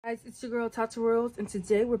Guys, it's your girl Tata Worlds, and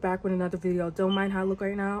today we're back with another video. Don't mind how I look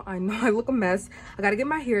right now. I know I look a mess. I gotta get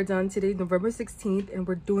my hair done today, November 16th, and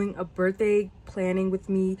we're doing a birthday planning with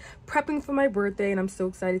me, prepping for my birthday, and I'm so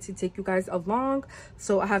excited to take you guys along.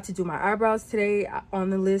 So I have to do my eyebrows today on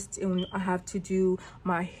the list, and I have to do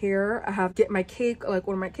my hair. I have to get my cake, like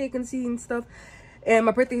order my cake and see and stuff. And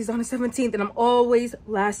my birthday is on the 17th, and I'm always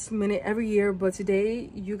last minute every year, but today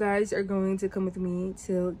you guys are going to come with me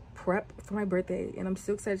to prep for my birthday, and I'm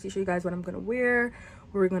so excited to show you guys what I'm gonna wear,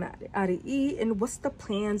 where we're gonna out to eat, and what's the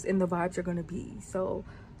plans and the vibes are gonna be. So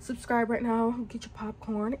subscribe right now, get your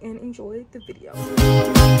popcorn, and enjoy the video.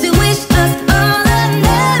 To wish us all a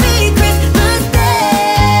Merry Christmas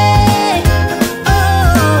Day. Oh,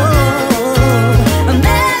 a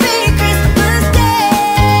Merry Christmas Day.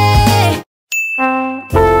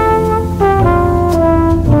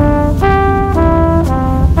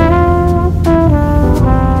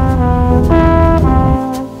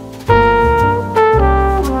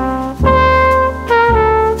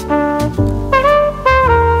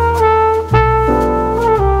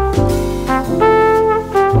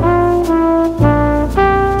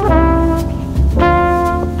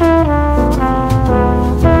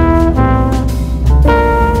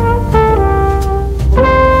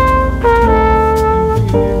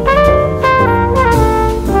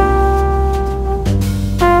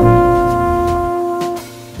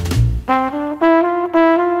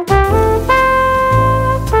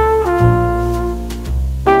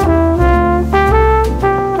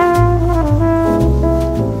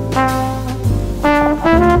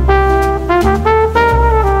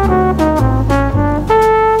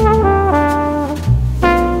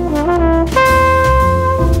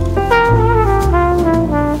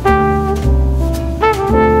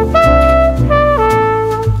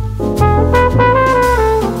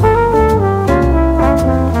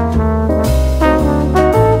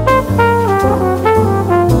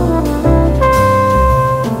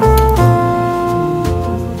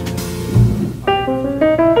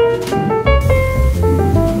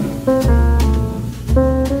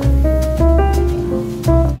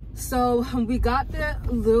 We got the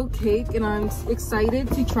little cake, and I'm excited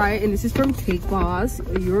to try it, and this is from Cake Boss.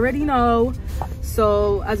 You already know.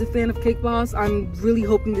 So as a fan of Cake Boss, I'm really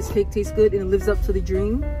hoping this cake tastes good and it lives up to the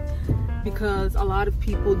dream, because a lot of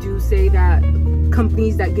people do say that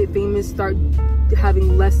companies that get famous start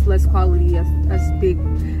having less quality as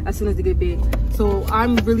soon as they get big. So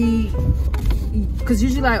I'm really, because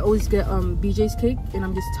usually I always get BJ's cake, and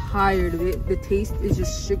I'm just tired of it. The taste is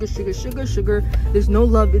just sugar. There's no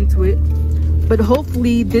love into it. But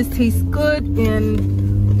hopefully this tastes good,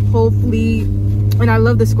 and hopefully, and I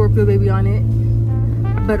love the Scorpio baby on it,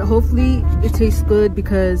 but hopefully it tastes good,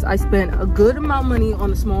 because I spent a good amount of money on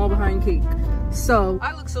a small behind cake. So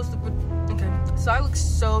I look so stupid. Okay, so I look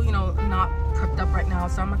so, you know, not prepped up right now,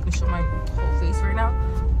 so I'm not gonna show my whole face right now.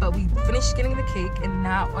 But we finished getting the cake, and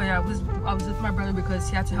now I was with my brother because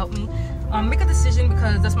he had to help me make a decision,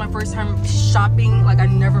 because that's my first time shopping. Like, I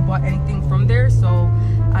never bought anything from there, so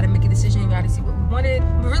I had to make a decision. We had to see what we wanted.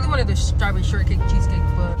 We really wanted the strawberry shortcake cheesecake,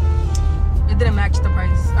 but it didn't match the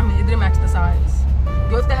price. I mean, it didn't match the size.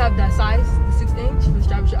 You have to have that size, the 6-inch for the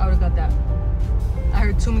strawberry shortcake. I would have got that. I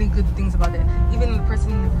heard too many good things about that. Even the person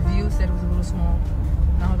in the review said it was a little small.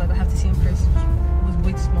 And I was like, I have to see in person. It was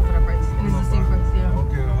way too small for that price, and it's the same price. Yeah.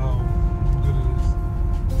 Okay, how good it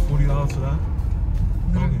is? $40 for that?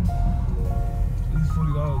 Okay. At least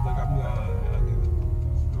 $40. Like, I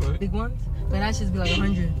get it. Right? Big ones, but that should be like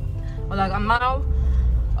 100. Or like, I'm now,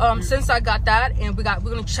 since I got that, and we're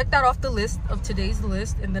gonna check that off the list of today's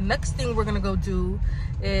list. And the next thing we're gonna go do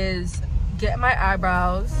is get my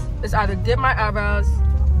eyebrows. It's either get my eyebrows,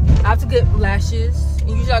 I have to get lashes, and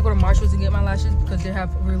usually I go to Marshall's and get my lashes because they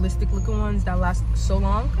have realistic looking ones that last so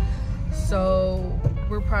long. So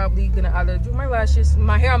we're probably gonna either do my lashes,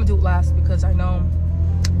 my hair I'm gonna do it last, because I know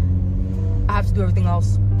I have to do everything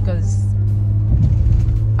else, because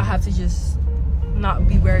I have to just not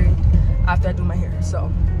be worried after I do my hair.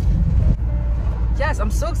 So yes,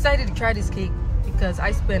 I'm so excited to try this cake, because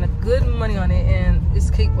I spent a good money on it, and it's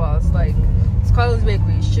Cake Boss. Like, it's Carlos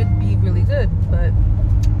Bakery. It should be really good, but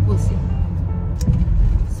we'll see.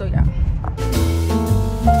 So yeah.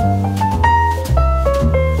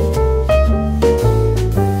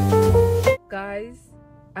 Guys,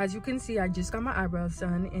 as you can see, I just got my eyebrows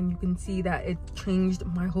done, and you can see that it changed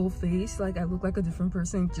my whole face. Like, I look like a different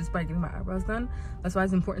person just by getting my eyebrows done. That's why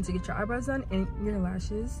it's important to get your eyebrows done, and your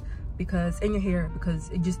lashes, because, and your hair, because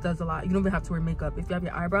it just does a lot. You don't even have to wear makeup. If you have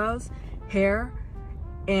your eyebrows, hair,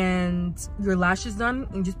 and your lashes done,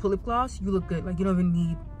 and just put lip gloss, you look good. Like, you don't even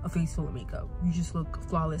need a face full of makeup. You just look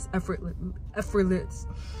flawless, effortlessly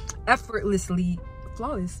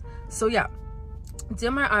flawless. So yeah,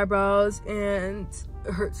 did my eyebrows and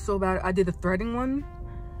it hurts so bad. I did a threading one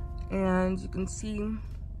and you can see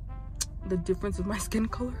the difference of my skin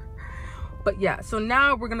color. But yeah, so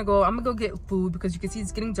now I'm gonna go get food because you can see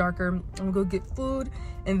it's getting darker. I'm gonna go get food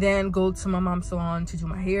and then go to my mom's salon to do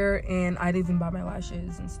my hair, and I didn't even buy my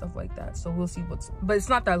lashes and stuff like that. So we'll see but it's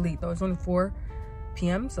not that late though. It's only 4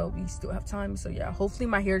 p.m. so we still have time. So yeah, hopefully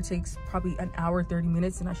my hair takes probably an hour 30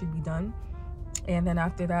 minutes and I should be done. And then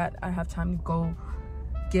after that I have time to go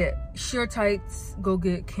get sheer tights, go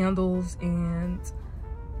get candles,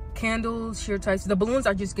 sheer tights. The balloons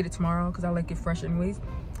I just get it tomorrow because I like it fresh anyways.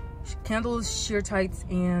 Candles, sheer tights,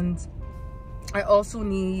 and I also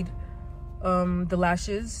need the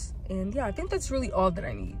lashes. And yeah, I think that's really all that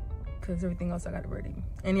I need because everything else I got ready.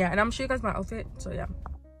 And yeah, and I'm gonna show you guys my outfit. So yeah,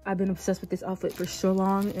 I've been obsessed with this outfit for so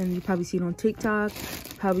long, and you probably see it on TikTok,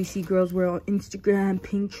 probably see girls wear it on Instagram,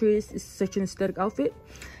 Pinterest. It's such an aesthetic outfit.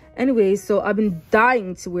 Anyways, so I've been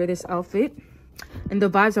dying to wear this outfit, and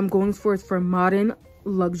the vibes I'm going for is for modern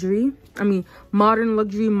luxury, modern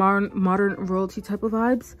royalty type of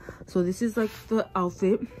vibes. So this is like the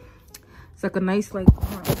outfit. It's like a nice, like,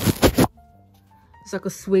 it's like a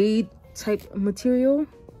suede type material.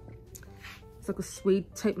 It's like a suede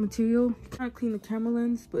type material. I can't clean the camera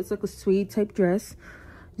lens, but it's like a suede type dress.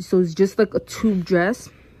 So it's just like a tube dress.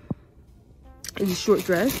 It's a short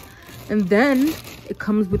dress, and then it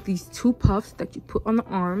comes with these 2 puffs that you put on the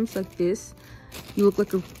arms like this. You look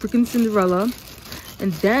like a freaking Cinderella.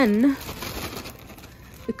 And then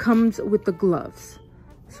it comes with the gloves.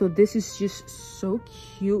 So this is just so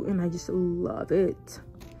cute and I just love it.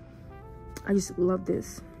 I just love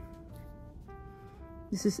this.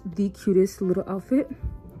 This is the cutest little outfit.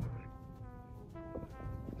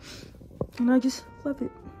 And I just love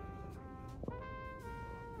it.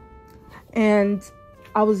 And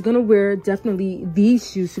I was gonna wear definitely these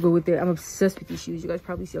shoes to go with it. I'm obsessed with these shoes. You guys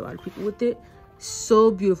probably see a lot of people with it. So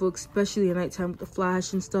beautiful, especially at nighttime with the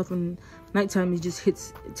flash and stuff, and nighttime it just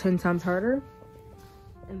hits 10 times harder.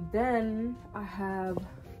 And then I have,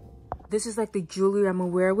 this is like the jewelry I'm gonna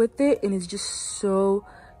wear with it, and it's just so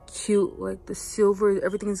cute. Like the silver,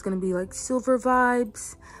 everything is gonna be like silver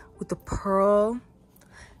vibes with the pearl.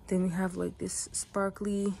 Then we have like this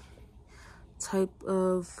sparkly type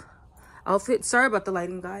of outfit. Sorry about the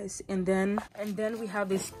lighting, guys. And then we have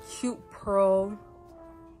this cute pearl,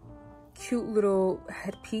 cute little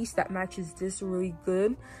headpiece that matches this really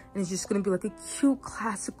good, and it's just gonna be like a cute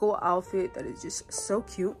classical outfit that is just so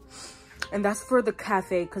cute. And that's for the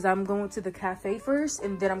cafe, because I'm going to the cafe first,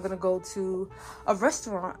 and then I'm gonna go to a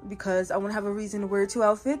restaurant because I want to have a reason to wear 2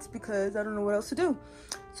 outfits because I don't know what else to do.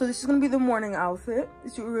 So this is gonna be the morning outfit.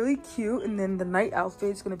 It's really cute, and then the night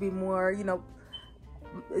outfit is gonna be more, you know,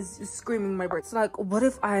 is screaming my birthday. It's like, what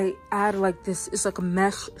if I add like this? It's like a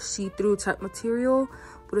mesh see-through type material.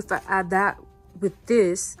 What if I add that with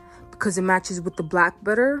this because it matches with the black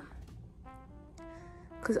better?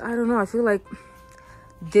 Because I don't know, I feel like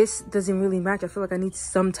this doesn't really match. I feel like I need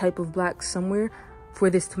some type of black somewhere for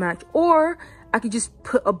this to match. Or I could just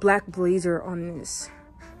put a black blazer on this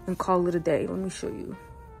and call it a day. Let me show you.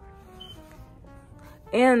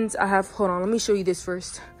 And I have, hold on, let me show you this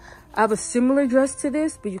first. I have a similar dress to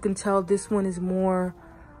this, but you can tell this one is more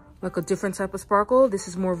like a different type of sparkle. This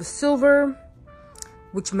is more of a silver,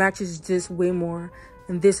 which matches this way more.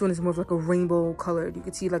 And this one is more of like a rainbow colored. You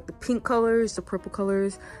can see like the pink colors, the purple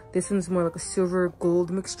colors. This one's more like a silver gold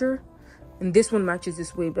mixture. And this one matches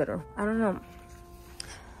this way better. I don't know.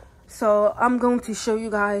 So I'm going to show you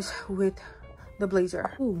guys with the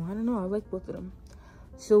blazer. Ooh, I don't know, I like both of them.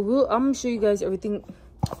 So I'm gonna show you guys everything.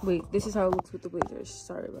 Wait, this is how it looks with the blazers.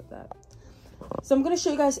 Sorry about that. So I'm gonna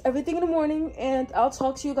show you guys everything in the morning, and I'll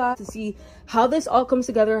talk to you guys to see how this all comes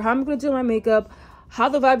together, how I'm gonna do my makeup, how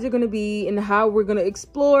the vibes are gonna be, and how we're gonna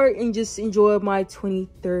explore and just enjoy my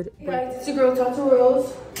 23rd birthday. Hey guys, it's your girl Tata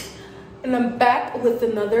Royals, and I'm back with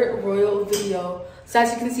another royal video. So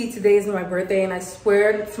as you can see, today is my birthday, and I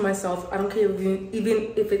swear to myself, I don't care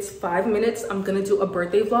even if it's 5 minutes, I'm gonna do a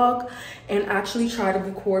birthday vlog and actually try to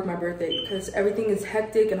record my birthday, because everything is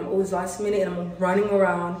hectic and I'm always last minute and I'm running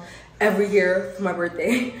around every year for my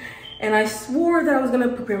birthday. And I swore that I was gonna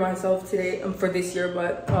prepare myself today for this year,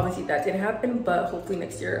 but obviously that didn't happen. But hopefully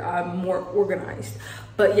next year I'm more organized.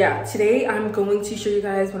 But yeah, today I'm going to show you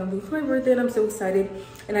guys what I'm doing for my birthday, and I'm so excited.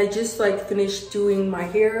 And I just like finished doing my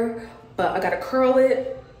hair, but I gotta curl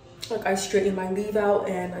it. Like I straightened my leave out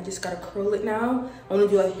and I just gotta curl it now. I wanna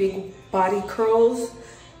do like big body curls.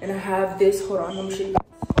 And I have this, hold on, let me show you guys.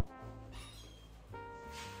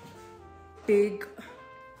 Big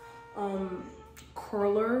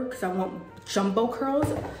curler because I want jumbo curls.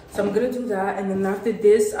 So I'm gonna do that, and then after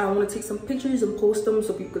this I want to take some pictures and post them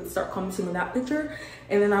so people could start commenting on that picture.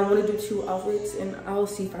 And then I want to do 2 outfits, and I'll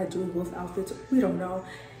see if I do both outfits. We don't know.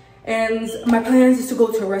 And my plans is to go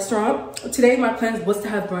to a restaurant today. My plans was to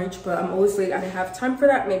have brunch, but I'm always late. I didn't have time for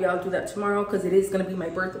that. Maybe I'll do that tomorrow because it is gonna be my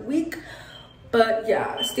birthday week. But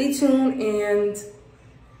yeah, stay tuned, and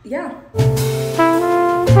yeah.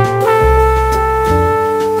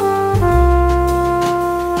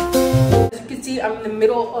 I'm in the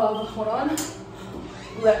middle of, hold on, I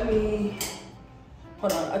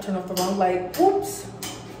turned off the wrong light, oops.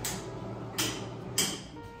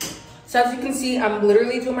 So as you can see, I'm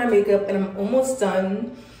literally doing my makeup and I'm almost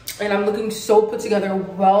done, and I'm looking so put together,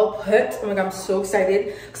 well put. Oh my god, I'm so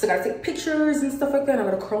excited because I gotta take pictures and stuff like that. I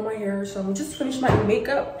gotta curl my hair, so I'm just finish my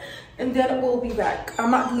makeup and then we'll be back. I'm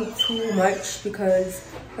not doing too much because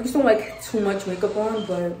I just don't like too much makeup on,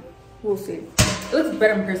 but we'll see. It looks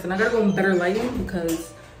better in person. I gotta go in better lighting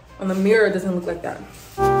because on the mirror it doesn't look like that.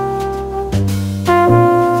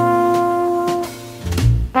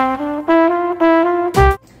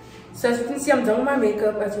 So as you can see, I'm done with my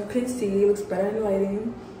makeup. As you can see, it looks better in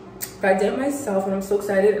lighting. But I did it myself and I'm so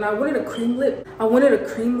excited. And I wanted a cream lip.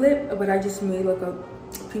 But I just made like a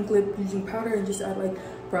pink lip using powder and just add like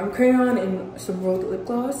brown crayon and some rolled lip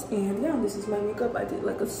gloss. And yeah, this is my makeup. I did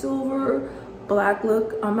like a silver black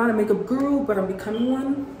look. I'm not a makeup guru, but I'm becoming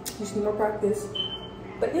one. Just need more practice.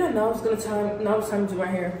 But yeah, now it's time to do my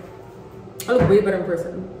hair. I look way better in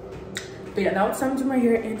person. But yeah, now it's time to do my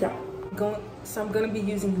hair, and yeah, so I'm gonna be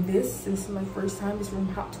using this. This is my first time. This is from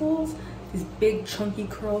Hot Tools. These big chunky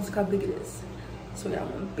curls. Look how big it is. So yeah, I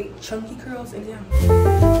want big chunky curls, and yeah.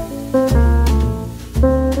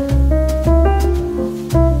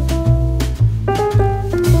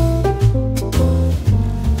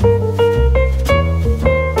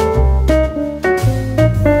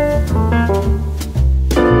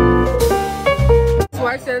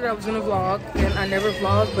 I said I was gonna vlog and I never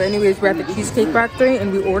vlogged, but anyways, we're at the Cheesecake Factory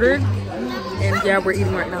and we ordered, and yeah, we're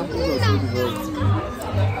eating right now.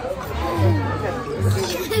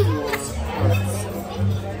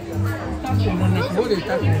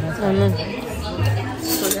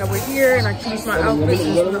 So yeah, we're here and I changed my outfit to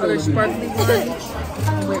the other sparkly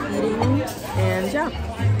one. We're eating, and yeah.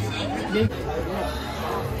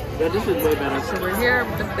 Yeah, this is way better. So we're here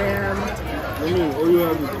with the band. I mean, all you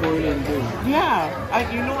have is corn and thing.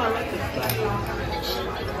 Yeah, you know I like this stuff.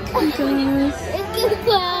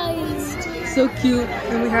 So cute.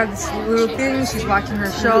 And we have this little thing. She's watching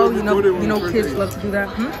her show. You know, kids love to do that.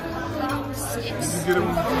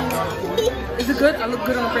 Is it good? I look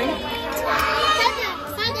good on the frame.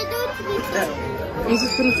 This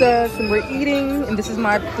is Princess, and we're eating. And this is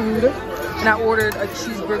my food. And I ordered a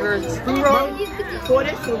cheeseburger spring roll. For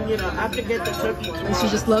this one, you know, I have to get the turkey. And she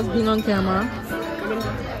just loves being on camera.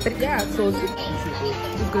 But yeah, so it's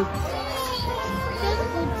good.